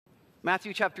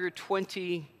Matthew chapter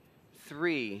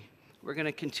 23. We're going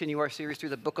to continue our series through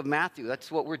the book of Matthew. That's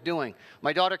what we're doing.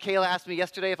 My daughter Kayla asked me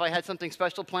yesterday if I had something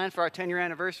special planned for our 10-year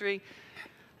anniversary,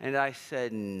 and I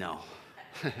said no.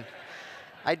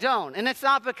 I don't. And it's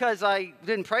not because I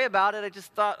didn't pray about it. I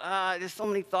just thought, there's so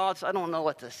many thoughts, I don't know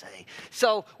what to say.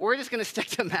 So we're just going to stick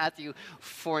to Matthew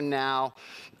for now.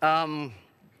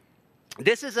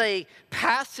 This is a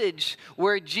passage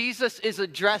where Jesus is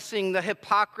addressing the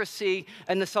hypocrisy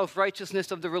and the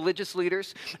self-righteousness of the religious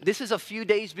leaders. This is a few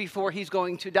days before he's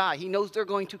going to die. He knows they're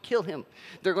going to kill him.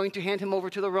 They're going to hand him over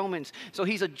to the Romans. So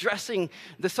he's addressing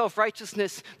the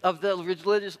self-righteousness of the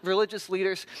religious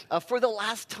leaders for the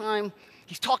last time.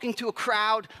 He's talking to a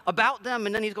crowd about them,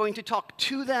 and then he's going to talk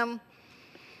to them.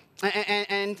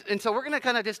 And so we're going to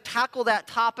kind of just tackle that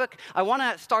topic. I want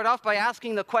to start off by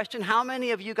asking the question, how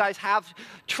many of you guys have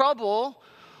trouble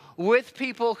with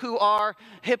people who are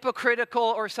hypocritical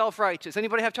or self-righteous?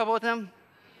 Anybody have trouble with them?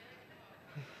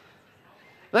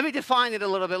 Let me define it a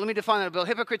little bit.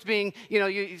 Hypocrites being,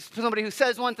 somebody who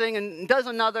says one thing and does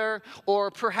another, or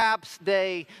perhaps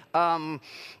they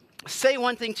say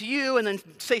one thing to you and then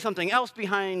say something else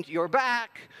behind your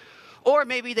back. Or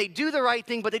maybe they do the right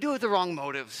thing, but they do it with the wrong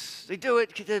motives. They do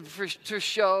it to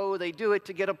show. They do it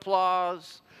to get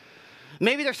applause.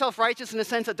 Maybe they're self-righteous in the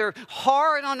sense that they're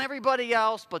hard on everybody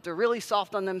else, but they're really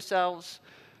soft on themselves.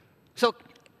 So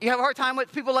you have a hard time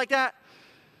with people like that?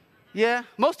 Yeah?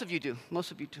 Most of you do.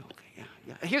 Okay,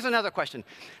 yeah. Here's another question.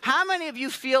 How many of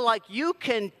you feel like you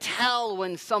can tell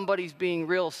when somebody's being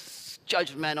real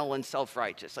judgmental and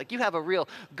self-righteous? Like you have a real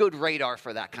good radar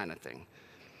for that kind of thing?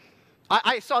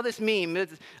 I saw this meme.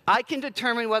 I can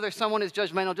determine whether someone is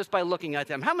judgmental just by looking at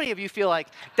them. How many of you feel like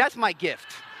that's my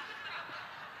gift?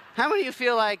 How many of you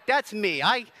feel like that's me?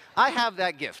 I have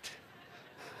that gift.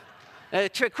 A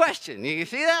trick question. You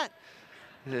see that?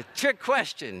 A trick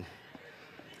question.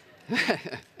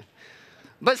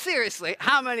 But seriously,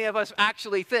 how many of us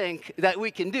actually think that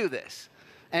we can do this?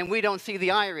 And we don't see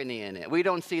the irony in it. We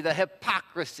don't see the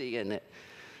hypocrisy in it.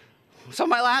 So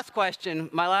my last question,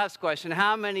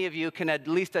 how many of you can at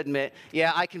least admit,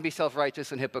 yeah, I can be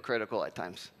self-righteous and hypocritical at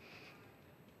times?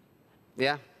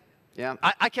 Yeah?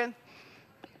 I can.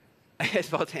 It's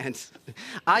both hands.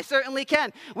 I certainly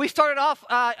can. We started off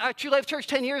at True Life Church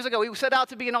 10 years ago. We set out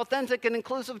to be an authentic and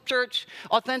inclusive church.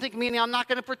 Authentic meaning I'm not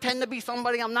going to pretend to be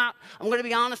somebody I'm not. I'm going to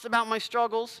be honest about my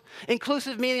struggles.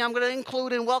 Inclusive meaning I'm going to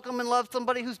include and welcome and love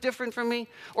somebody who's different from me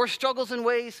or struggles in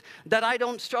ways that I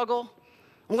don't struggle.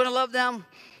 I'm going to love them,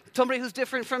 somebody who's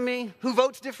different from me, who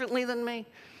votes differently than me.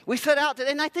 We set out to,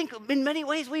 and I think in many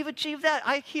ways we've achieved that.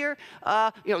 I hear,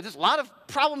 there's a lot of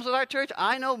problems with our church.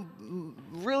 I know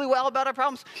really well about our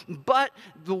problems. But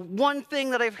the one thing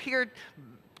that I've heard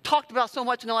talked about so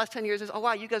much in the last 10 years is, oh,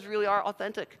 wow, you guys really are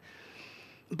authentic.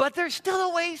 But there's still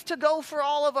a ways to go for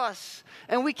all of us.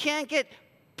 And we can't get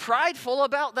prideful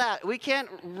about that. We can't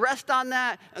rest on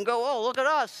that and go, oh, look at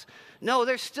us. No,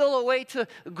 there's still a way to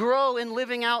grow in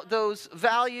living out those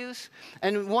values.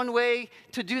 And one way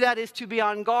to do that is to be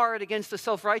on guard against the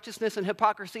self-righteousness and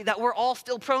hypocrisy that we're all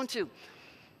still prone to,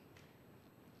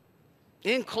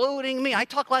 including me. I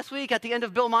talked last week at the end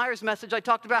of Bill Meyer's message, I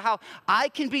talked about how I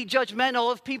can be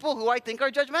judgmental of people who I think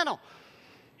are judgmental.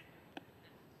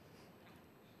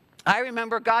 I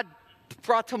remember God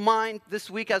brought to mind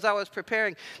this week as I was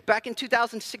preparing, back in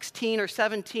 2016 or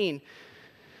 17,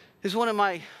 is one of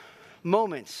my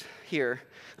moments here.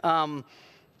 I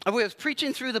was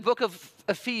preaching through the book of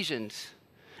Ephesians,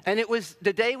 and it was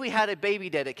the day we had a baby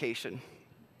dedication.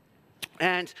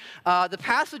 And the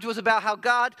passage was about how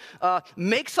God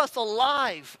makes us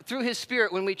alive through his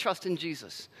Spirit when we trust in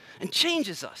Jesus and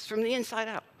changes us from the inside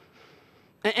out.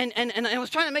 And I was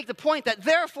trying to make the point that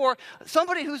therefore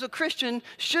somebody who's a Christian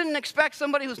shouldn't expect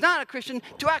somebody who's not a Christian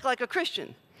to act like a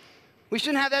Christian. We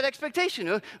shouldn't have that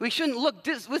expectation. We shouldn't look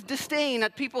with disdain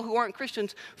at people who aren't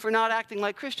Christians for not acting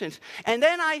like Christians. And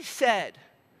then I said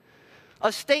a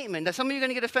statement that some of you are going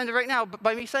to get offended right now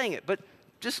by me saying it, but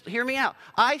just hear me out.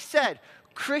 I said,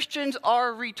 Christians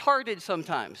are retarded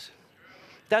sometimes.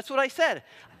 That's what I said.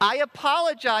 I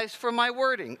apologized for my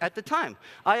wording at the time.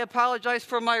 I apologized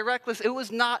for my reckless. It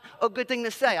was not a good thing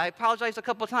to say. I apologized a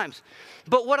couple of times.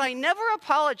 But what I never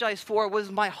apologized for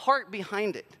was my heart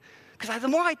behind it. Because the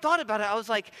more I thought about it, I was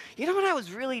like, you know what I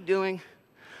was really doing?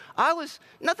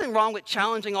 Nothing wrong with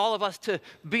challenging all of us to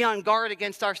be on guard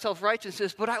against our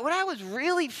self-righteousness, but what I was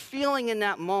really feeling in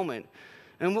that moment,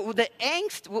 and the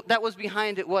angst that was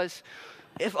behind it was,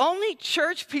 if only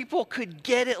church people could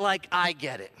get it like I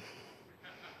get it.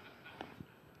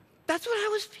 That's what I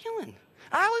was feeling.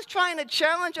 I was trying to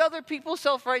challenge other people's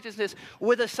self-righteousness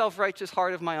with a self-righteous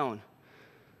heart of my own.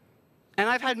 And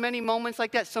I've had many moments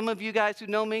like that. Some of you guys who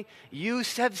know me, you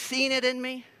have seen it in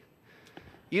me.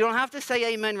 You don't have to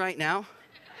say amen right now.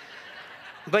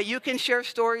 But you can share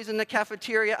stories in the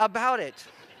cafeteria about it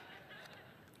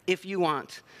if you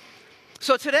want.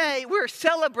 So today, we're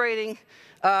celebrating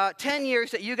 10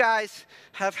 years that you guys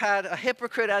have had a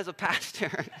hypocrite as a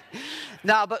pastor.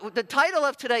 Now, but the title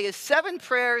of today is 7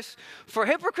 Prayers for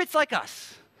Hypocrites Like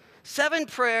Us. 7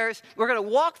 prayers. We're going to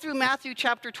walk through Matthew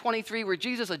chapter 23 where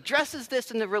Jesus addresses this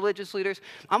in the religious leaders.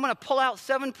 I'm going to pull out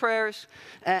 7 prayers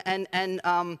and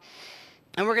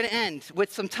we're going to end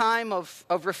with some time of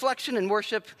reflection and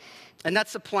worship, and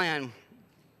that's the plan.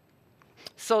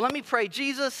 So let me pray.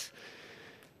 Jesus,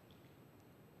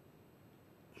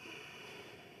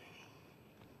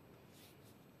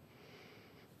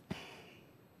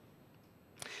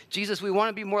 we want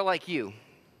to be more like you.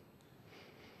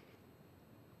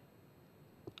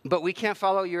 But we can't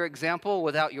follow your example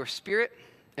without your Spirit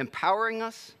empowering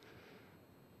us,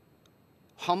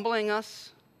 humbling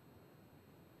us,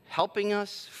 helping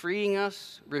us, freeing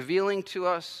us, revealing to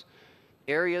us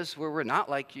areas where we're not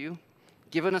like you,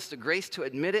 giving us the grace to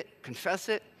admit it, confess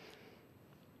it.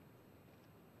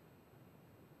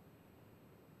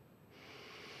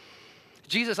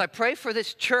 Jesus, I pray for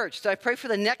this church, that I pray for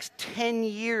the next 10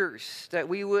 years that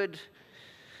we would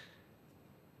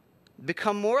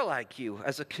become more like you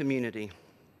as a community.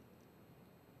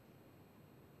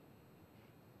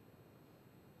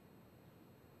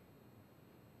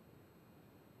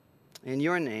 In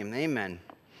your name, amen.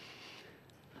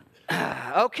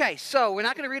 Okay, so we're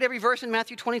not going to read every verse in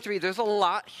Matthew 23. There's a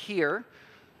lot here,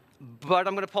 but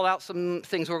I'm going to pull out some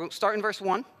things. We're going to start in verse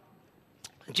 1.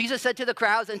 Jesus said to the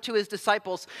crowds and to his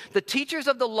disciples, "The teachers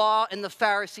of the law and the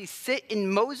Pharisees sit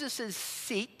in Moses'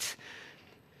 seat.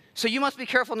 So you must be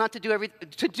careful not to do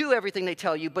everything they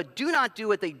tell you, but do not do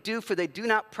what they do, for they do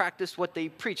not practice what they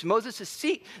preach." Moses'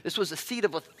 seat, this was a seat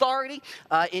of authority.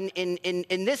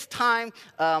 In this time,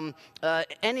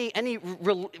 any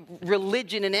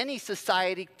religion in any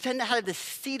society tended to have the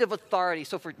seat of authority.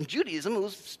 So for Judaism, it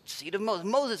was the seat of Moses,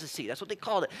 Moses' seat. That's what they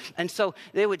called it. And so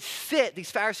they would sit,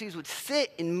 these Pharisees would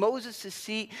sit in Moses'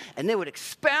 seat, and they would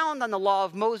expound on the law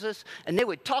of Moses, and they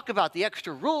would talk about the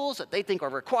extra rules that they think are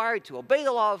required to obey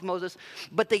the law of Moses,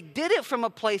 but they did it from a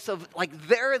place of like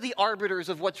they're the arbiters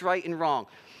of what's right and wrong,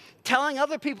 telling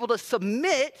other people to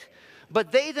submit,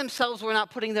 but they themselves were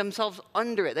not putting themselves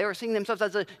under it. They were seeing themselves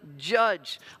as a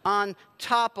judge on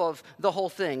top of the whole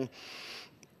thing.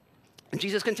 And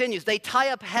Jesus continues, "They tie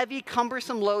up heavy,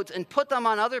 cumbersome loads and put them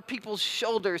on other people's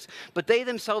shoulders, but they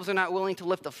themselves are not willing to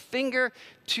lift a finger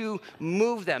to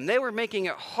move them." They were making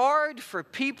it hard for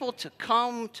people to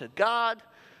come to God.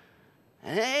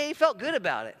 And they felt good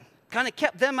about it. Kind of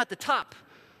kept them at the top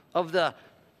of the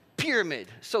pyramid,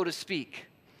 so to speak.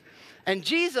 And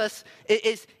Jesus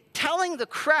is telling the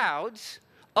crowds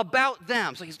about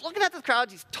them. So he's looking at the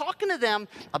crowds. He's talking to them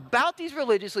about these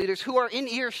religious leaders who are in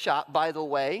earshot, by the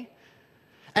way.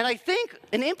 And I think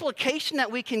an implication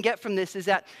that we can get from this is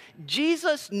that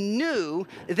Jesus knew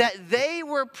that they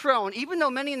were prone, even though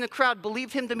many in the crowd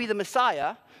believed him to be the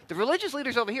Messiah, the religious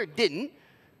leaders over here didn't.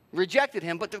 Rejected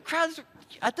him, but the crowds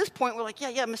at this point were like,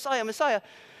 yeah, Messiah.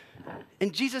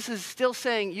 And Jesus is still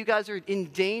saying, you guys are in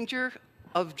danger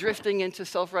of drifting into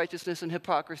self-righteousness and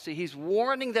hypocrisy. He's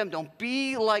warning them, don't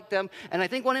be like them. And I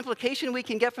think one implication we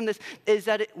can get from this is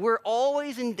that we're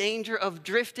always in danger of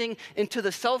drifting into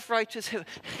the self-righteous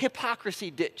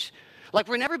hypocrisy ditch. Like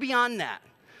we're never beyond that.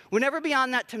 We're never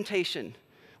beyond that temptation.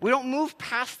 We don't move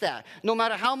past that, no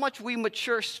matter how much we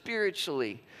mature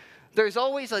spiritually. There's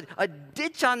always a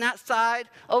ditch on that side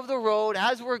of the road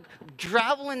as we're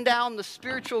traveling down the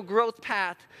spiritual growth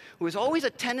path. There's always a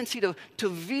tendency to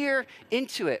veer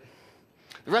into it.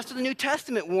 The rest of the New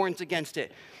Testament warns against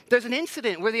it. There's an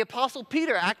incident where the Apostle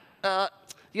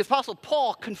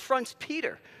Paul confronts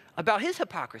Peter about his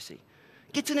hypocrisy.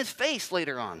 Gets in his face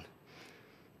later on.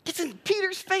 Gets in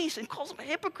Peter's face and calls him a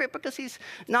hypocrite because he's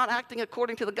not acting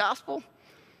according to the gospel.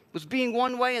 Was being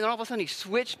one way, and then all of a sudden he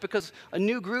switched because a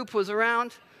new group was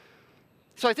around.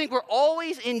 So I think we're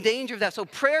always in danger of that. So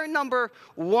prayer number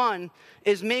 1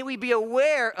 is, may we be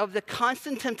aware of the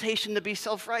constant temptation to be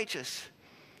self-righteous.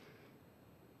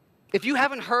 If you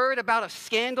haven't heard about a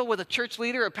scandal with a church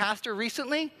leader or pastor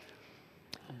recently,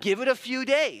 give it a few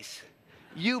days.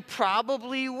 You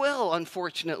probably will,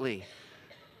 unfortunately.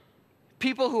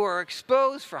 People who are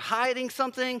exposed for hiding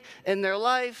something in their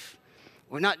life,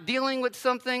 we're not dealing with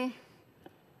something.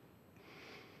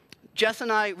 Jess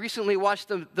and I recently watched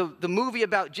the movie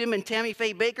about Jim and Tammy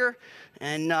Faye Baker,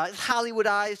 And it's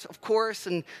Hollywoodized, of course,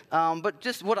 and but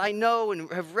just what I know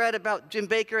and have read about Jim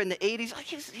Bakker in the 80s, like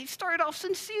he started off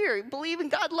sincere, believing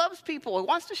God loves people, he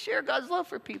wants to share God's love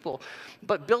for people,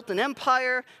 but built an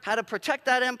empire, had to protect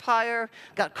that empire,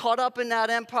 got caught up in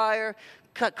that empire,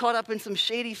 got caught up in some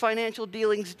shady financial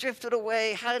dealings, drifted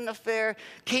away, had an affair,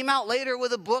 came out later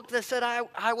with a book that said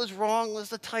I Was Wrong was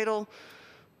the title.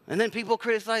 And then people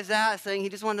criticize that, saying he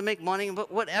just wanted to make money,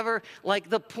 but whatever. Like,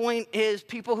 the point is,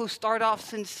 people who start off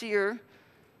sincere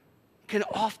can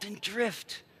often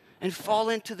drift and fall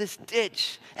into this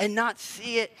ditch and not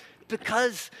see it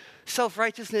because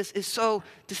self-righteousness is so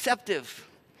deceptive.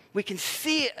 We can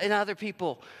see it in other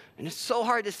people, and it's so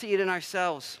hard to see it in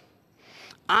ourselves.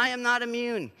 I am not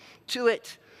immune to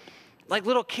it. Like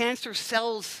little cancer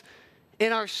cells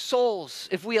in our souls,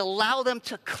 if we allow them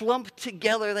to clump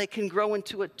together, they can grow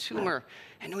into a tumor.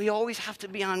 And we always have to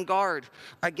be on guard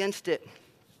against it.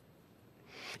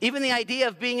 Even the idea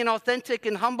of being an authentic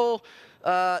and humble,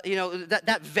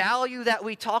 that value that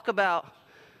we talk about,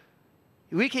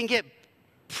 we can get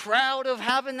proud of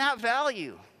having that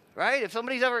value, right? If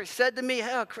somebody's ever said to me,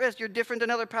 hey, Chris, you're different than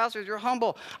other pastors, you're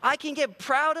humble, I can get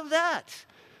proud of that,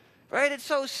 right? It's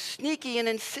so sneaky and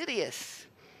insidious.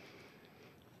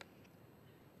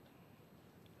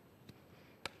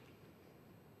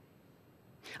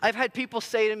 I've had people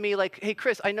say to me, like, hey,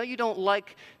 Chris, I know you don't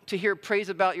like to hear praise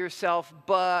about yourself,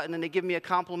 but, and then they give me a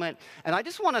compliment. And I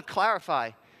just want to clarify,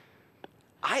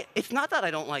 it's not that I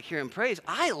don't like hearing praise.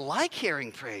 I like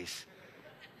hearing praise.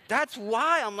 That's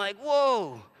why I'm like,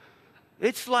 whoa.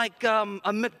 It's like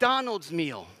a McDonald's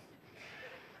meal.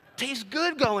 Tastes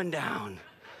good going down.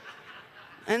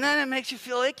 And then it makes you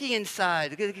feel icky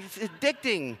inside. It's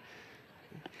addicting.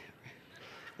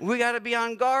 We got to be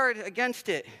on guard against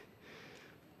it.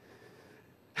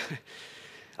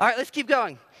 All right, let's keep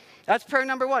going. That's prayer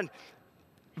number 1.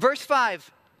 Verse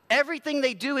 5, everything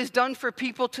they do is done for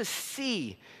people to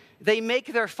see. They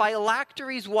make their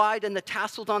phylacteries wide and the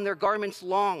tassels on their garments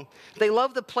long. They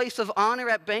love the place of honor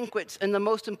at banquets and the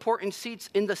most important seats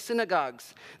in the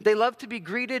synagogues. They love to be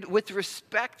greeted with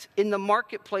respect in the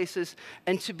marketplaces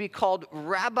and to be called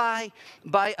rabbi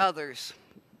by others.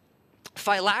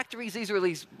 Phylacteries, these were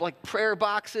these like prayer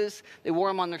boxes. They wore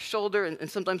them on their shoulder, and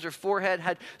sometimes their forehead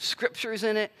had scriptures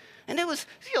in it. And it was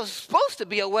supposed to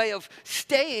be a way of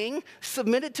staying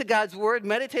submitted to God's word,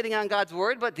 meditating on God's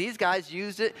word, but these guys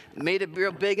used it, made it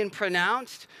real big and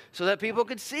pronounced so that people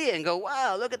could see it and go,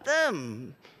 wow, look at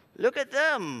them. Look at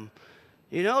them.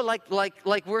 You know,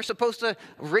 like we're supposed to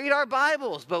read our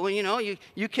Bibles, but when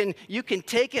you can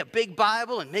take a big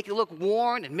Bible and make it look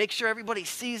worn and make sure everybody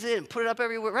sees it and put it up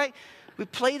everywhere, right? We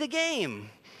play the game.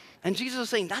 And Jesus was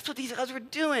saying, that's what these guys were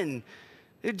doing.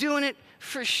 They're doing it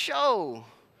for show.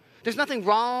 There's nothing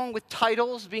wrong with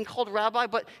titles, being called rabbi,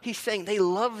 but he's saying they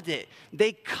loved it.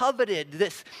 They coveted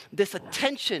this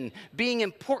attention, being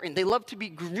important. They loved to be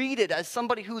greeted as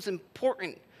somebody who's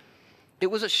important. It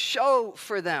was a show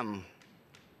for them.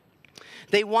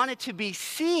 They wanted to be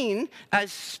seen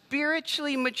as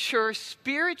spiritually mature,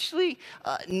 spiritually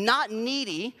not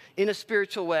needy in a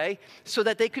spiritual way, so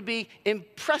that they could be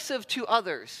impressive to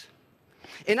others.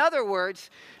 In other words,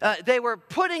 they were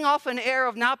putting off an air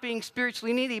of not being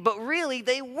spiritually needy, but really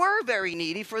they were very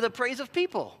needy for the praise of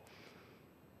people.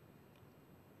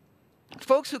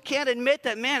 Folks who can't admit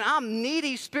that, man, I'm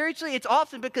needy spiritually, it's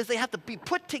often because they have to be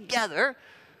put together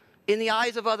in the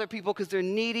eyes of other people because they're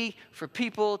needy for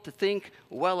people to think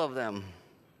well of them.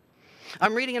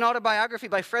 I'm reading an autobiography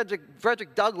by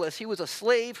Frederick Douglass. He was a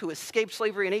slave who escaped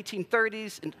slavery in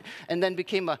 1830s and then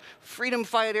became a freedom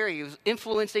fighter. He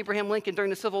influenced Abraham Lincoln during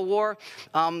the Civil War.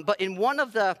 But in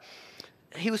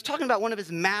he was talking about one of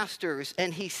his masters,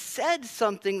 and he said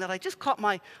something that I just caught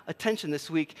my attention this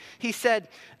week. He said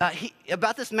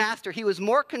about this master, he was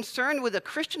more concerned with a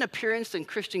Christian appearance than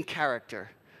Christian character.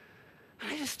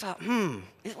 I just thought, wasn't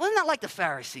that like the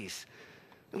Pharisees?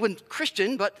 They weren't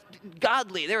Christian, but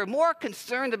godly. They were more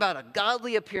concerned about a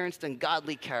godly appearance than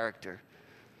godly character.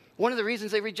 One of the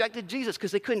reasons they rejected Jesus,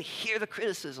 because they couldn't hear the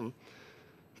criticism,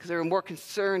 because they were more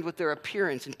concerned with their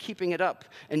appearance and keeping it up.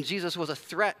 And Jesus was a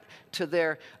threat to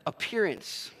their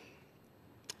appearance.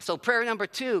 So prayer number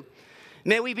 2,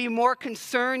 may we be more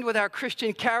concerned with our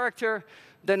Christian character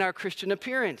than our Christian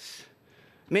appearance.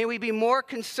 May we be more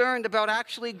concerned about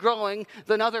actually growing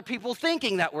than other people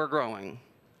thinking that we're growing.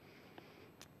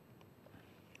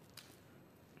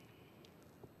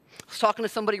 I was talking to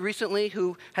somebody recently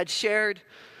who had shared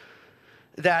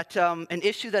that an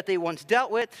issue that they once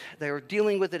dealt with, they were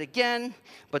dealing with it again,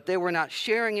 but they were not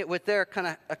sharing it with their kind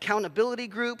of accountability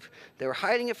group. They were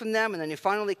hiding it from them, and then it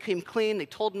finally came clean. They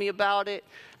told me about it.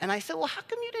 And I said, well, how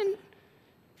come you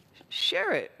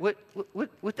share it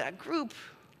with that group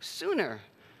sooner.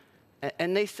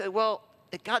 And they said, well,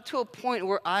 it got to a point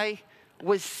where I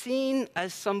was seen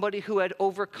as somebody who had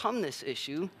overcome this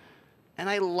issue, and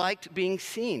I liked being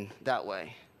seen that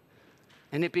way.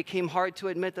 And it became hard to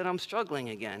admit that I'm struggling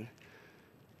again.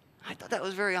 I thought that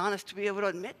was very honest to be able to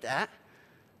admit that,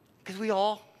 because we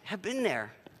all have been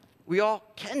there. We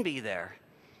all can be there.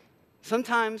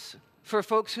 Sometimes for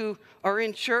folks who are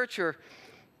in church or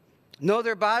know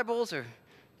their Bibles or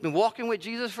been walking with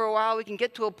Jesus for a while, we can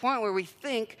get to a point where we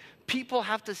think people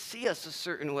have to see us a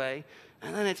certain way,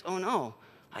 and then it's, oh no,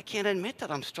 I can't admit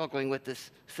that I'm struggling with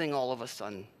this thing all of a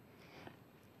sudden.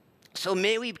 So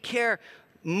may we care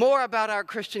more about our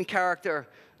Christian character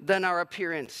than our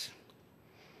appearance.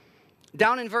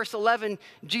 Down in verse 11,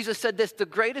 Jesus said this, "The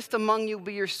greatest among you will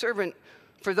be your servant,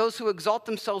 for those who exalt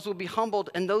themselves will be humbled,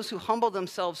 and those who humble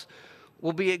themselves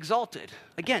will be exalted."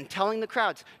 Again, telling the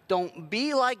crowds, don't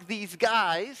be like these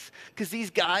guys, because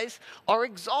these guys are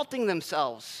exalting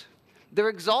themselves. They're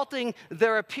exalting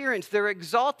their appearance. They're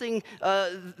exalting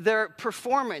their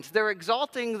performance. They're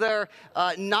exalting their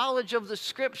knowledge of the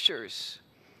scriptures.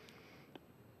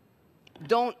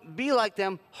 Don't be like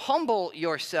them. Humble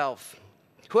yourself.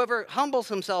 Whoever humbles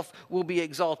himself will be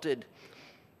exalted.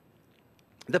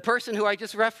 The person who I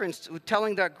just referenced,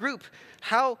 telling that group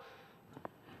how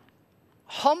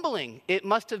humbling it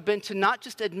must have been to not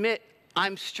just admit,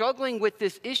 I'm struggling with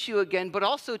this issue again, but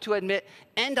also to admit,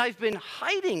 and I've been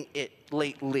hiding it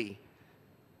lately.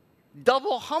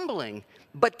 Double humbling,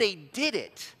 but they did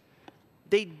it.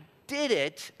 They did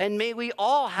it, and may we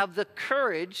all have the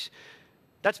courage.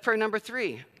 That's prayer number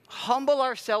 3. Humble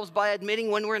ourselves by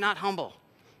admitting when we're not humble.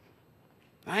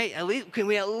 Right? Can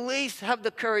we at least have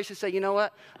the courage to say, you know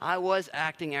what? I was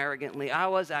acting arrogantly. I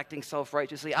was acting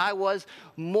self-righteously. I was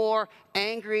more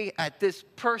angry at this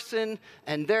person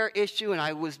and their issue, and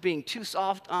I was being too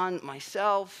soft on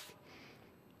myself.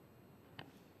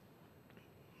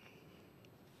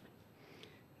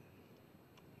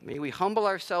 May we humble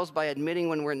ourselves by admitting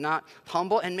when we're not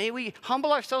humble, and may we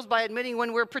humble ourselves by admitting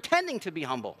when we're pretending to be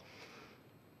humble.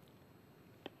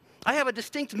 I have a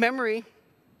distinct memory.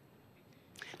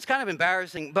 It's kind of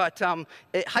embarrassing, but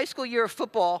at high school year of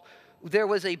football, there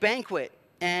was a banquet,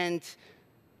 and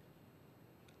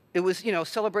it was,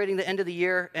 celebrating the end of the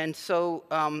year, and so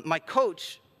my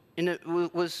coach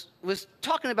was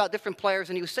talking about different players,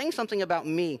 and he was saying something about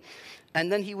me,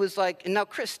 and then he was like, "And now,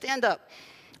 Chris, stand up."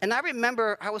 And I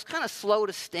remember I was kind of slow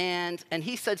to stand, and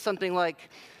he said something like,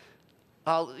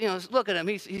 look at him,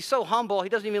 he's so humble, he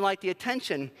doesn't even like the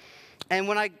attention. And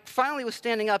when I finally was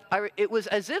standing up, it was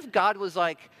as if God was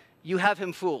like, you have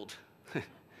him fooled. It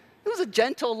was a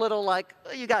gentle little like,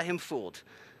 oh, you got him fooled.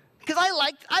 Because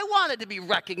I wanted to be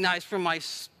recognized for my,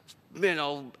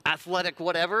 athletic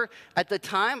whatever at the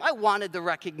time. I wanted the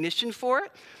recognition for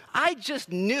it. I just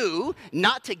knew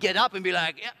not to get up and be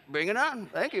like, yeah, bring it on.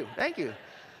 Thank you, thank you.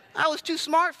 I was too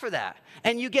smart for that.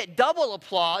 And you get double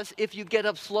applause if you get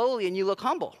up slowly and you look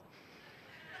humble,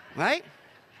 right?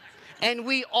 And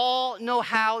we all know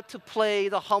how to play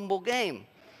the humble game.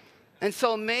 And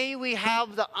so may we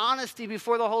have the honesty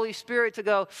before the Holy Spirit to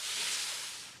go,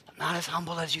 I'm not as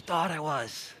humble as you thought I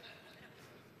was.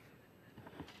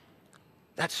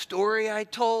 That story I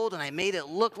told and I made it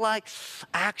look like,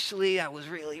 actually, I was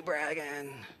really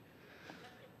bragging.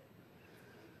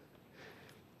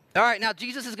 All right, now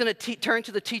Jesus is going to turn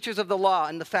to the teachers of the law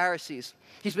and the Pharisees.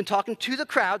 He's been talking to the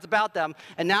crowds about them,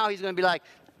 and now he's going to be like,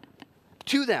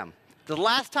 to them. The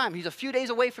last time, he's a few days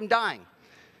away from dying.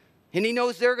 And he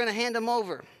knows they're going to hand him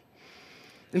over.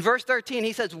 In verse 13,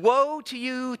 he says, "Woe to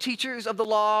you, teachers of the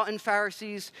law and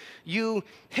Pharisees, you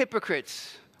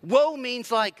hypocrites." Woe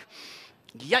means like,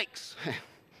 yikes.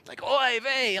 Like, oy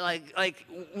vey, like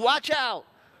watch out.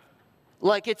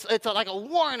 Like it's like a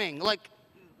warning. Like,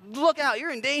 look out,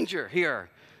 you're in danger here.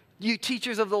 You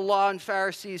teachers of the law and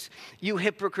Pharisees, you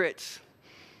hypocrites.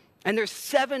 And there's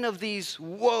 7 of these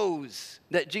woes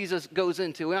that Jesus goes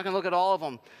into. We're not going to look at all of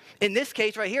them. In this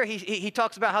case right here, he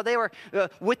talks about how they were,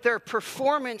 with their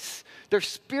performance, their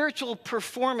spiritual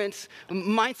performance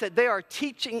mindset, they are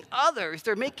teaching others.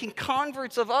 They're making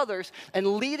converts of others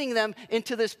and leading them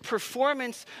into this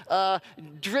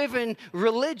performance-driven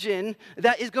religion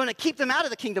that is going to keep them out of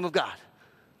the kingdom of God.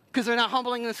 Because they're not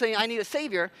humbling and saying, I need a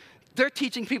Savior. They're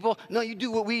teaching people, no, you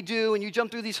do what we do, and you jump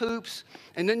through these hoops,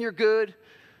 and then you're good.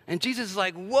 And Jesus is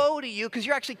like, woe to you, because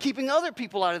you're actually keeping other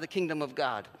people out of the kingdom of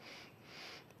God.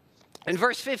 In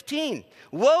verse 15,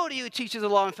 woe to you, teachers of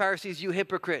the law and Pharisees, you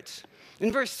hypocrites.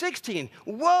 In verse 16,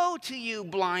 woe to you,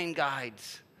 blind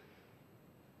guides.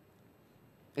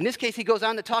 In this case, he goes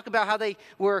on to talk about how they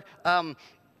were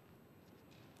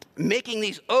making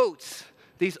these oaths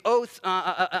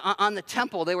on the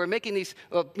temple. They were making these,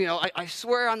 I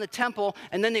swear on the temple,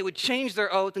 and then they would change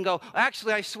their oath and go,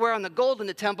 actually, I swear on the gold in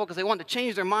the temple, because they wanted to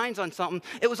change their minds on something.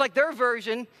 It was like their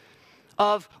version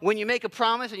of when you make a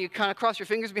promise and you kind of cross your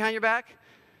fingers behind your back,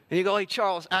 and you go, hey,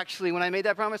 Charles, actually, when I made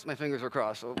that promise, my fingers were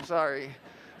crossed, so sorry.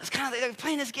 It's kind of, they were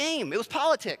playing this game. It was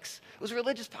politics. It was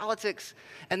religious politics,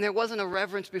 and there wasn't a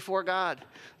reverence before God.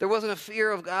 There wasn't a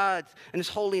fear of God and His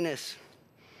holiness.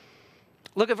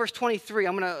 Look at verse 23.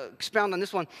 I'm going to expound on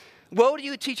this one. Woe to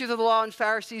you, teachers of the law and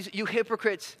Pharisees, you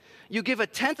hypocrites! You give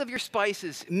 1/10 of your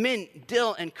spices, mint,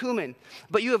 dill, and cumin,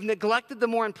 but you have neglected the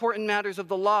more important matters of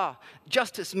the law,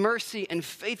 justice, mercy, and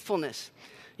faithfulness.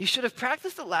 You should have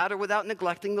practiced the latter without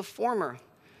neglecting the former.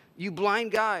 You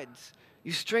blind guides,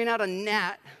 you strain out a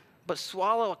gnat, but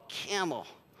swallow a camel.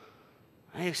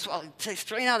 They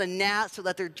strain out a gnat so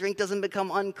that their drink doesn't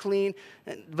become unclean.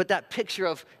 But that picture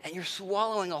of, and you're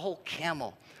swallowing a whole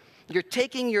camel. You're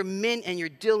taking your mint and your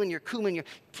dill and your cumin, you're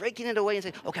breaking it away and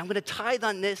saying, okay, I'm going to tithe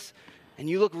on this. And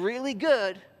you look really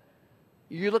good.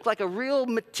 You look like a real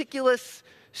meticulous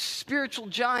spiritual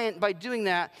giant by doing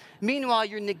that. Meanwhile,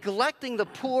 you're neglecting the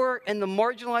poor and the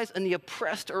marginalized and the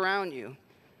oppressed around you.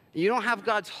 You don't have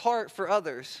God's heart for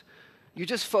others. You're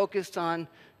just focused on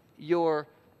your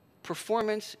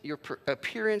performance, your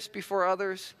appearance before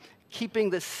others,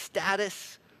 keeping the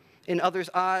status in others'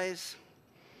 eyes.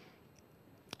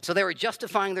 So they were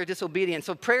justifying their disobedience.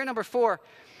 So prayer number 4,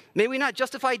 may we not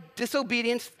justify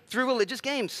disobedience through religious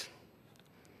games.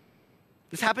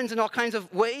 This happens in all kinds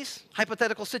of ways,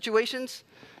 hypothetical situations.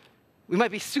 We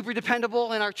might be super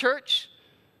dependable in our church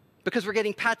because we're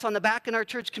getting pats on the back in our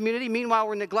church community. Meanwhile,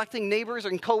 we're neglecting neighbors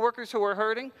and coworkers who are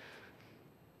hurting.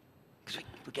 Because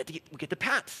we get the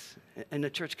pats in the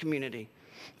church community.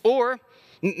 Or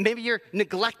maybe you're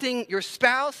neglecting your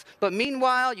spouse, but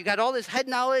meanwhile, you got all this head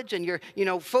knowledge and you're,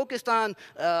 focused on,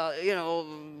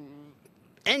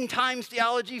 end times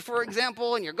theology, for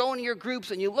example, and you're going to your groups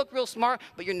and you look real smart,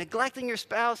 but you're neglecting your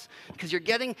spouse because you're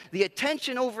getting the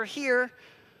attention over here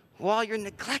while you're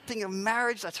neglecting your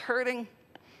marriage that's hurting.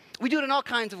 We do it in all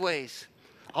kinds of ways.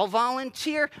 I'll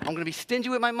volunteer. I'm going to be stingy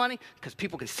with my money because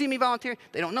people can see me volunteer.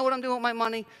 They don't know what I'm doing with my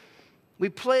money. We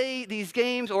play these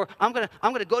games, or I'm going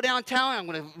to go downtown, I'm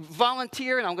going to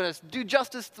volunteer, and I'm going to do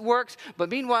justice works. But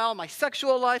meanwhile, my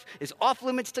sexual life is off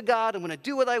limits to God. I'm going to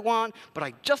do what I want, but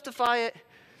I justify it.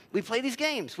 We play these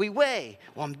games. We weigh.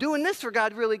 Well, I'm doing this for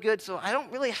God really good, so I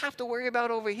don't really have to worry about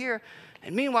over here.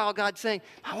 And meanwhile, God's saying,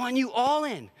 I want you all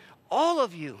in, all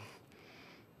of you,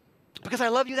 because I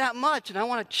love you that much, and I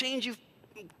want to change you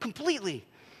completely.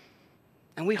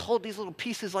 And we hold these little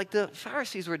pieces like the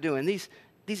Pharisees were doing,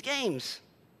 these games.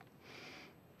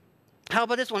 How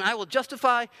about this one? I will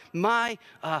justify my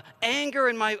anger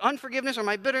and my unforgiveness or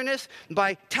my bitterness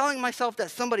by telling myself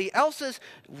that somebody else's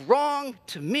wrong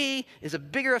to me is a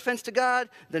bigger offense to God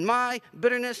than my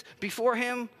bitterness before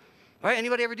Him. All right,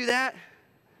 anybody ever do that?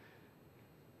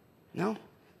 No?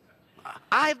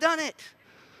 I've done it.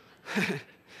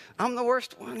 I'm the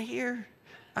worst one here,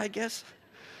 I guess.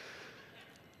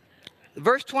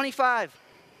 Verse 25.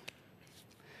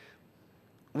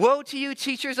 Woe to you,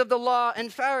 teachers of the law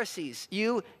and Pharisees,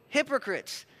 you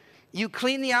hypocrites! You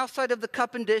clean the outside of the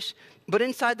cup and dish, but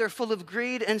inside they're full of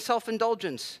greed and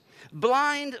self-indulgence.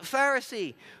 Blind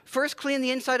Pharisee, first clean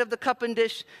the inside of the cup and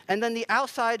dish, and then the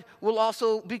outside will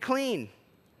also be clean.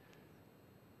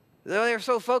 They're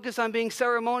so focused on being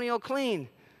ceremonial clean.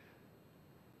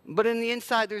 But in the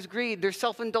inside, there's greed, there's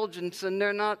self-indulgence, and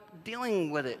they're not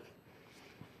dealing with it.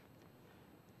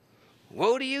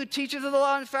 Woe to you, teachers of the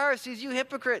law and Pharisees, you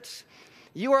hypocrites!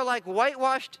 You are like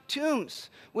whitewashed tombs,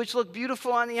 which look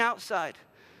beautiful on the outside,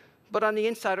 but on the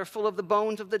inside are full of the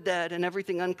bones of the dead and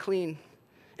everything unclean.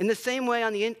 In the same way,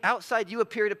 on the outside you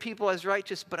appear to people as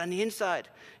righteous, but on the inside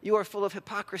you are full of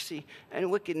hypocrisy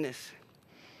and wickedness.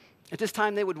 At this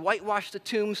time, they would whitewash the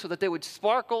tombs so that they would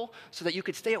sparkle, so that you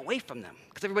could stay away from them.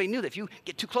 Because everybody knew that if you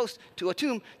get too close to a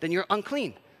tomb, then you're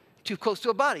unclean. Too close to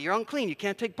a body, you're unclean. You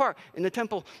can't take part in the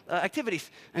temple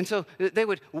activities. And so they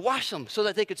would wash them so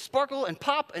that they could sparkle and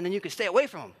pop, and then you could stay away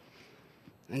from them.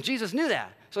 And Jesus knew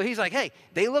that. So he's like, hey,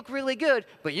 they look really good,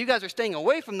 but you guys are staying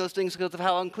away from those things because of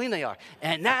how unclean they are.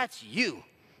 And that's you.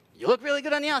 You look really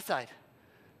good on the outside,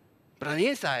 but on the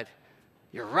inside,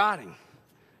 you're rotting.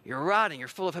 You're rotting. You're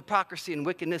full of hypocrisy and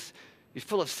wickedness. You're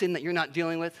full of sin that you're not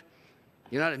dealing with.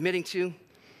 You're not admitting to.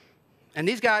 And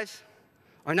these guys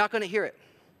are not going to hear it.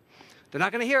 They're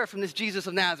not going to hear it from this Jesus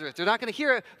of Nazareth. They're not going to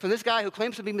hear it from this guy who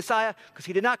claims to be Messiah because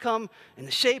he did not come in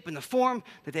the shape and the form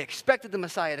that they expected the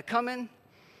Messiah to come in.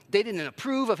 They didn't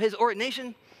approve of his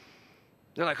ordination.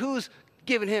 They're like, who's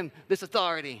given him this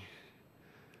authority.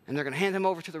 And they're going to hand him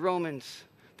over to the Romans.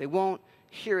 They won't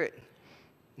hear it.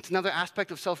 It's another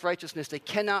aspect of self-righteousness. They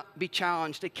cannot be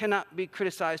challenged. They cannot be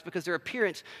criticized because their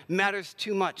appearance matters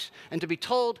too much. And to be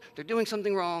told they're doing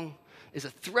something wrong is a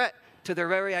threat to their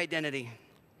very identity.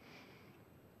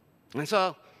 And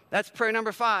so that's prayer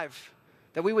number 5,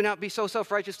 that we would not be so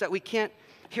self-righteous that we can't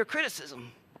hear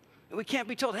criticism. And we can't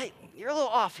be told, hey, you're a little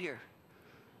off here.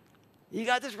 You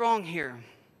got this wrong here.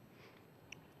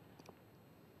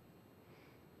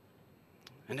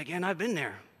 And again, I've been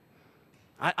there.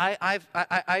 I've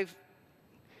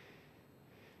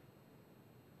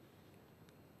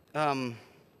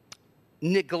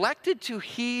neglected to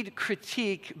heed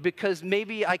critique because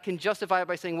maybe I can justify it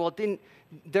by saying, well,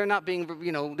 they're not being,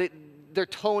 their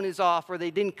tone is off, or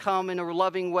they didn't come in a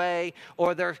loving way,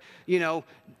 or they're,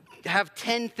 have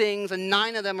 10 things and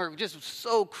 9 of them are just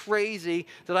so crazy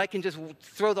that I can just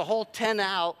throw the whole 10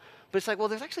 out. But it's like, well,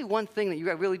 there's actually one thing that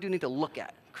you really do need to look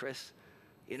at, Chris,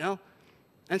 And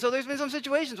so there's been some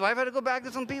situations where I've had to go back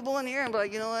to some people in here and be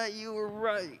like, you know what, you were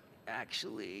right.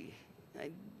 Actually, I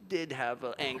did have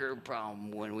an anger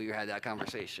problem when we had that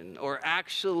conversation. Or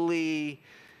actually,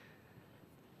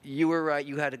 you were right,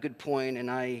 you had a good point, and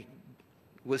I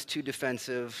was too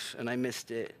defensive, and I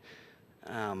missed it.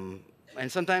 And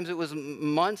sometimes it was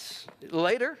months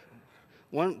later.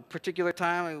 One particular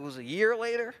time, it was a year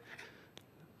later.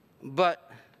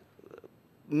 But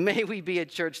may we be a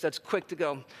church that's quick to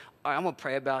go, all right, I'm going to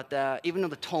pray about that, even though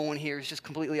the tone here is just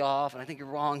completely off, and I think you're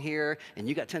wrong here, and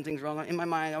you got 10 things wrong. In my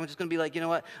mind, I'm just going to be like, you know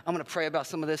what? I'm going to pray about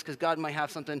some of this because God might have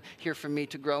something here for me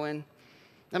to grow in.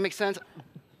 That makes sense?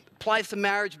 Applies to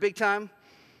marriage big time.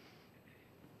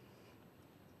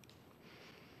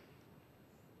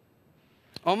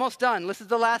 Almost done. This is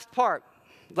the last part.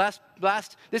 This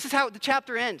is how the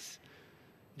chapter ends.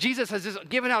 Jesus has just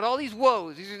given out all these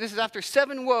woes. This is after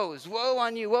 7 woes. Woe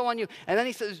on you, woe on you. And then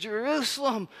he says,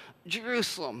 Jerusalem,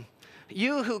 Jerusalem,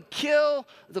 you who kill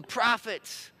the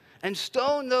prophets and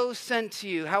stone those sent to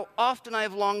you, how often I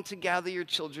have longed to gather your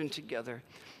children together,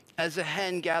 as a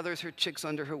hen gathers her chicks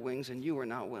under her wings, and you were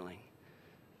not willing.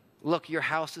 Look, your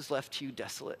house is left to you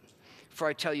desolate. For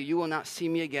I tell you, you will not see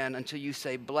me again until you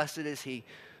say, blessed is he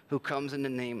who comes in the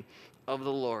name of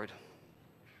the Lord.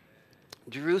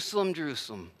 Jerusalem,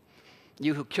 Jerusalem,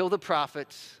 you who kill the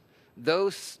prophets,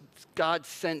 those God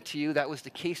sent to you. That was the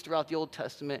case throughout the Old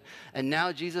Testament. And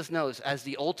now Jesus knows, as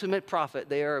the ultimate prophet,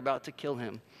 they are about to kill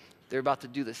him. They're about to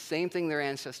do the same thing their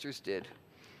ancestors did.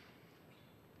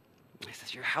 He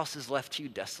says, your house is left to you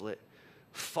desolate,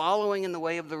 following in the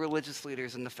way of the religious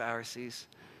leaders and the Pharisees.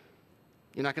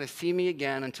 You're not going to see me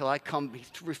again until I come.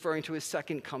 He's referring to his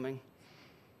second coming.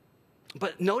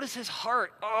 But notice his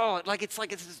heart. It's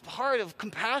his heart of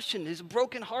compassion, his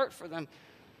broken heart for them.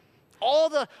 All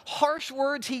the harsh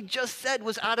words he just said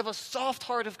was out of a soft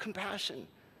heart of compassion.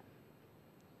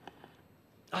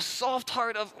 A soft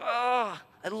heart of, I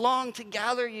long to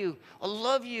gather you. I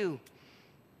love you.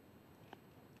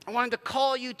 I wanted to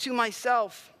call you to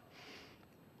myself.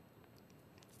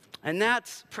 And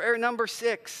that's prayer number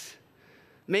 6.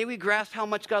 May we grasp how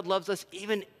much God loves us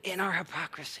even in our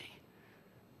hypocrisy.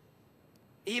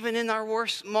 Even in our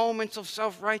worst moments of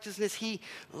self-righteousness, he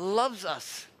loves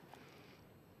us.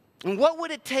 And what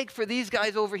would it take for these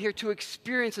guys over here to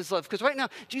experience his love? Because right now,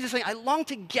 Jesus is saying, I long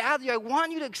to gather you. I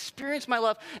want you to experience my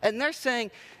love. And they're saying,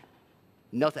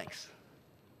 no thanks.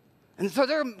 And so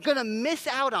they're going to miss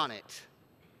out on it.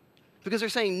 Because they're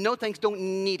saying, no thanks, don't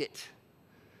need it.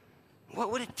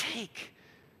 What would it take?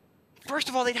 First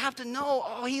of all, they'd have to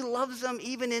know, he loves them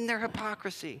even in their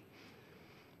hypocrisy.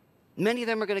 Many of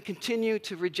them are going to continue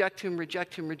to reject him.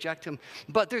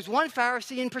 But there's one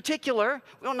Pharisee in particular.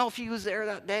 We don't know if he was there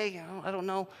that day. I don't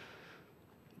know.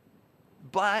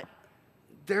 But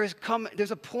there's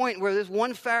a point where there's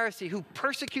one Pharisee who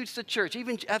persecutes the church,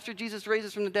 even after Jesus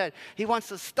raises from the dead. He wants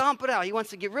to stomp it out. He wants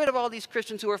to get rid of all these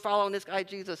Christians who are following this guy,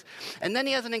 Jesus. And then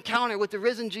he has an encounter with the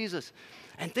risen Jesus.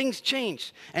 And things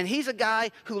change. And he's a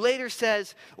guy who later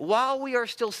says, while we are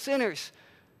still sinners,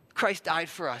 Christ died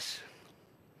for us.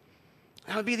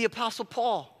 That would be the Apostle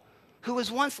Paul, who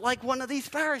was once like one of these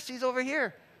Pharisees over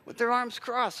here with their arms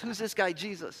crossed. Who's this guy,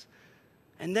 Jesus?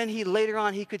 And then later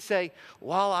on he could say,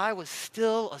 while I was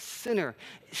still a sinner,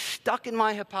 stuck in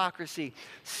my hypocrisy,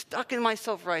 stuck in my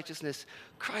self-righteousness,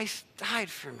 Christ died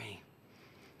for me.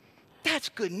 That's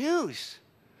good news.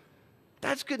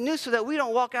 That's good news so that we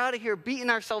don't walk out of here beating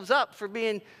ourselves up for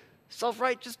being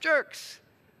self-righteous jerks.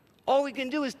 All we can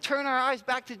do is turn our eyes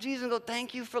back to Jesus and go,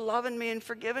 thank you for loving me and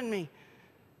forgiving me.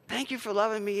 Thank you for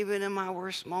loving me even in my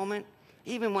worst moment.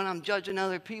 Even when I'm judging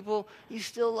other people, you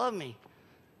still love me.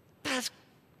 That's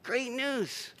Great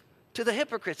news to the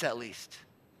hypocrites, at least.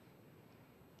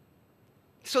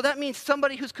 So that means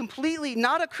somebody who's completely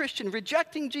not a Christian,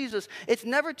 rejecting Jesus, it's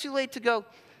never too late to go,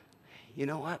 you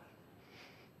know what?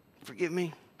 Forgive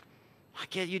me. I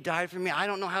get you died for me. I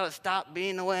don't know how to stop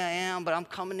being the way I am, but I'm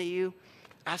coming to you,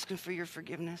 asking for your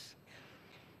forgiveness.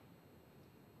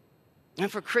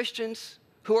 And for Christians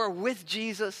who are with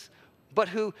Jesus, but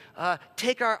who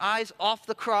take our eyes off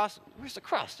the cross. Where's the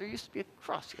cross? There used to be a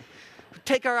cross here.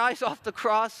 Take our eyes off the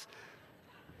cross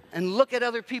and look at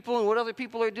other people and what other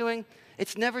people are doing.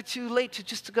 It's never too late to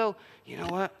just to go, you know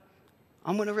what?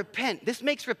 I'm going to repent. This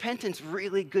makes repentance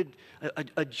really good,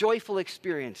 a joyful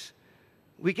experience.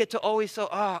 We get to always say,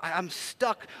 I'm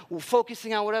stuck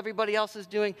focusing on what everybody else is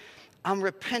doing. I'm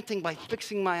repenting by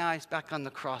fixing my eyes back on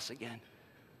the cross again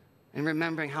and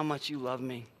remembering how much you love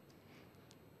me.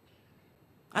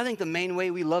 I think the main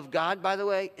way we love God, by the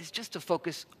way, is just to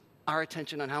focus our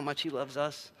attention on how much he loves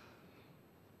us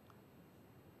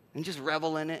and just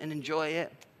revel in it and enjoy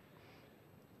it.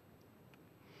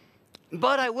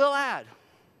 But I will add,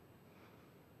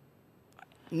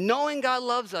 knowing God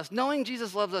loves us, knowing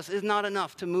Jesus loves us is not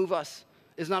enough to move us,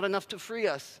 is not enough to free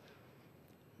us.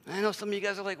 I know some of you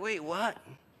guys are like, wait, what?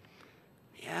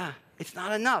 Yeah, it's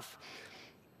not enough.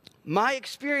 My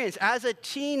experience as a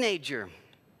teenager,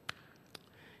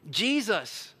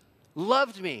 Jesus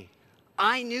loved me.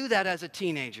 I knew that as a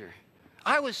teenager.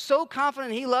 I was so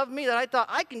confident he loved me that I thought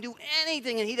I can do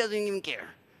anything and he doesn't even care.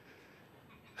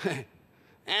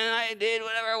 And I did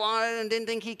whatever I wanted and didn't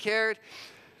think he cared.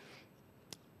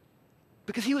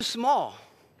 Because he was small.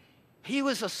 He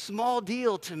was a small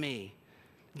deal to me.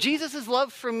 Jesus'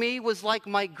 love for me was like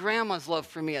my grandma's love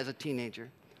for me as a teenager.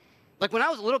 Like when I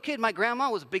was a little kid, my grandma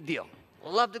was a big deal. I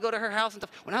loved to go to her house and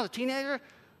stuff. When I was a teenager,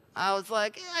 I was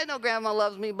like, I know grandma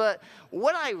loves me, but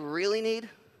what I really need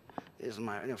is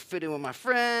fit in with my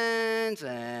friends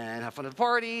and have fun at the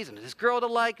parties and this girl to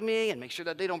like me and make sure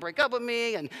that they don't break up with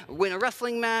me and win a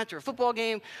wrestling match or a football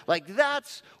game. Like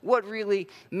that's what really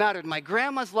mattered. My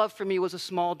grandma's love for me was a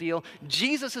small deal.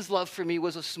 Jesus' love for me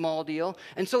was a small deal.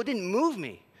 And so it didn't move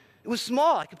me. It was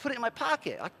small. I could put it in my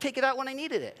pocket. I could take it out when I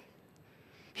needed it.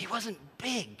 He wasn't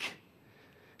big.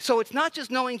 So it's not just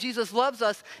knowing Jesus loves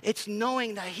us, it's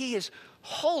knowing that he is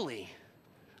holy,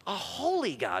 a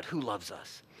holy God who loves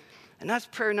us. And that's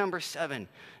prayer number 7.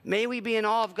 May we be in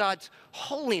awe of God's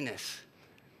holiness.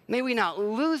 May we not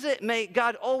lose it. May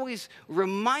God always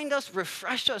remind us,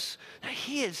 refresh us that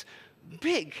he is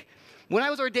big. When I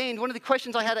was ordained, one of the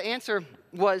questions I had to answer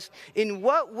was, in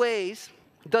what ways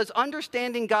does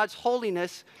understanding God's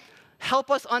holiness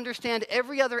help us understand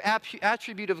every other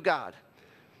attribute of God?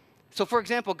 So, for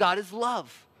example, God is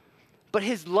love, but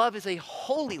his love is a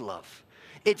holy love.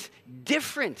 It's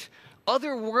different,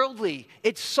 otherworldly.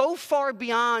 It's so far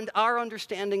beyond our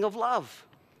understanding of love.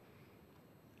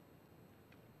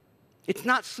 It's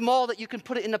not small that you can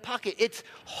put it in the pocket. It's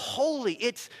holy.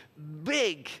 It's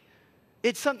big.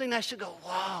 It's something that should go,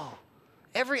 wow.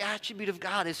 Every attribute of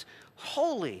God is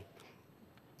holy.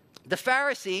 The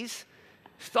Pharisees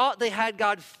thought they had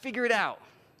God figured out.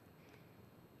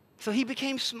 So he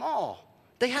became small.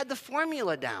 They had the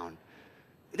formula down.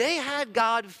 They had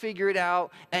God figured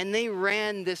out, and they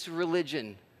ran this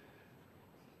religion.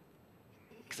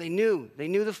 Because they knew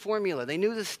the formula. They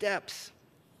knew the steps.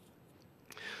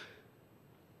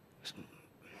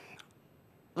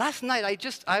 Last night,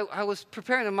 I was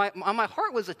preparing, and on my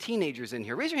heart was the teenagers in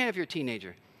here. Raise your hand if you're a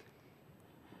teenager.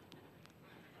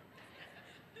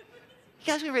 You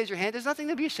guys can raise your hand. There's nothing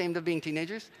to be ashamed of being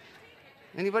teenagers.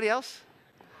 Anybody else?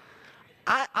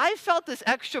 I felt this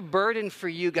extra burden for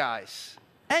you guys.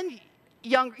 And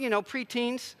young,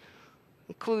 preteens,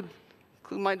 include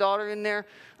my daughter in there.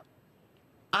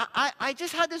 I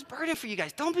just had this burden for you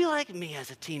guys. Don't be like me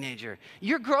as a teenager.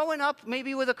 You're growing up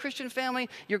maybe with a Christian family.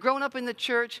 You're growing up in the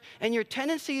church, and your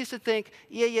tendency is to think,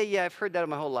 yeah, I've heard that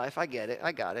my whole life. I get it.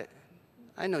 I got it.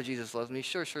 I know Jesus loves me.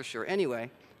 Sure.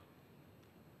 Anyway,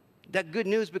 that good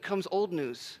news becomes old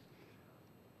news.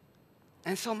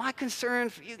 And so my concern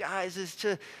for you guys is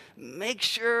to make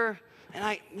sure,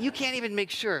 and you can't even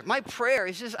make sure. My prayer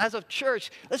is just as a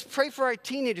church, let's pray for our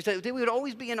teenagers, that we would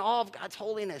always be in awe of God's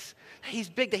holiness. He's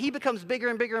big, that he becomes bigger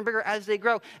and bigger and bigger as they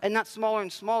grow, and not smaller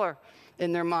and smaller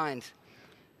in their minds.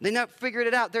 They not figured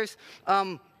it out. There's,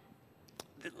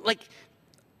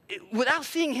 without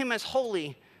seeing him as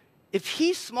holy, if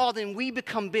he's small, then we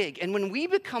become big. And when we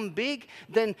become big,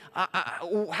 then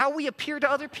how we appear to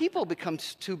other people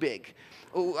becomes too big.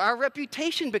 Our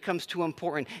reputation becomes too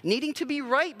important. Needing to be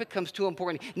right becomes too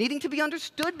important. Needing to be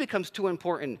understood becomes too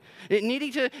important.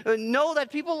 Needing to know that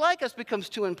people like us becomes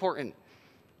too important.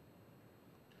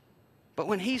 But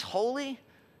when he's holy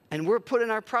and we're put in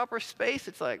our proper space,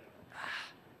 it's like,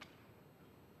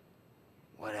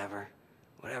 whatever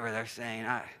they're saying,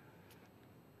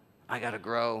 I got to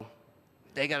grow.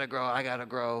 They got to grow, I got to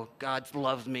grow. God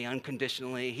loves me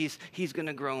unconditionally. He's going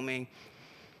to grow me.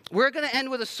 We're going to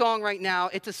end with a song right now.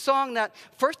 It's a song that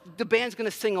first the band's going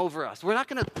to sing over us. We're not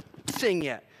going to sing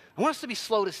yet. I want us to be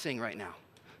slow to sing right now.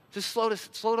 Just slow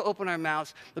to open our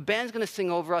mouths. The band's going to sing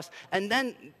over us, and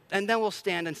then we'll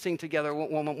stand and sing together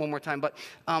one more time. But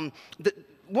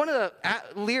one of the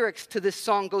lyrics to this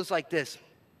song goes like this.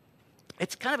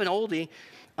 It's kind of an oldie.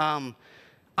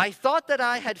 I thought that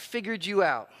I had figured you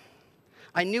out.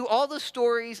 I knew all the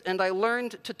stories, and I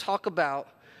learned to talk about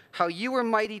how you were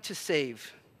mighty to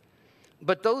save.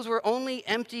 But those were only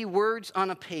empty words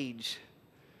on a page.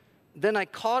 Then I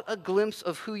caught a glimpse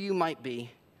of who you might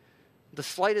be. The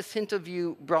slightest hint of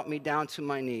you brought me down to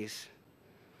my knees.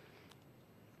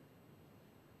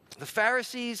 The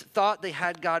Pharisees thought they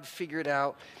had God figured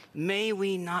out. May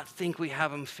we not think we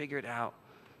have him figured out.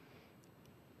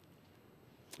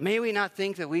 May we not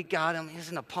think that we got him. He's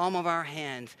in the palm of our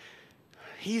hands.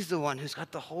 He's the one who's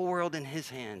got the whole world in his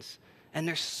hands. And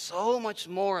there's so much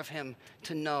more of him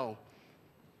to know.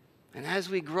 And as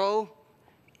we grow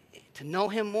to know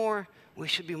him more, we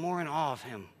should be more in awe of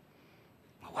him.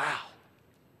 Wow,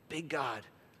 big God,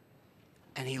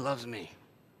 and he loves me.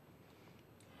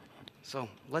 So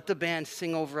let the band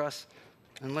sing over us,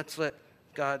 and let's let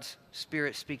God's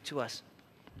Spirit speak to us.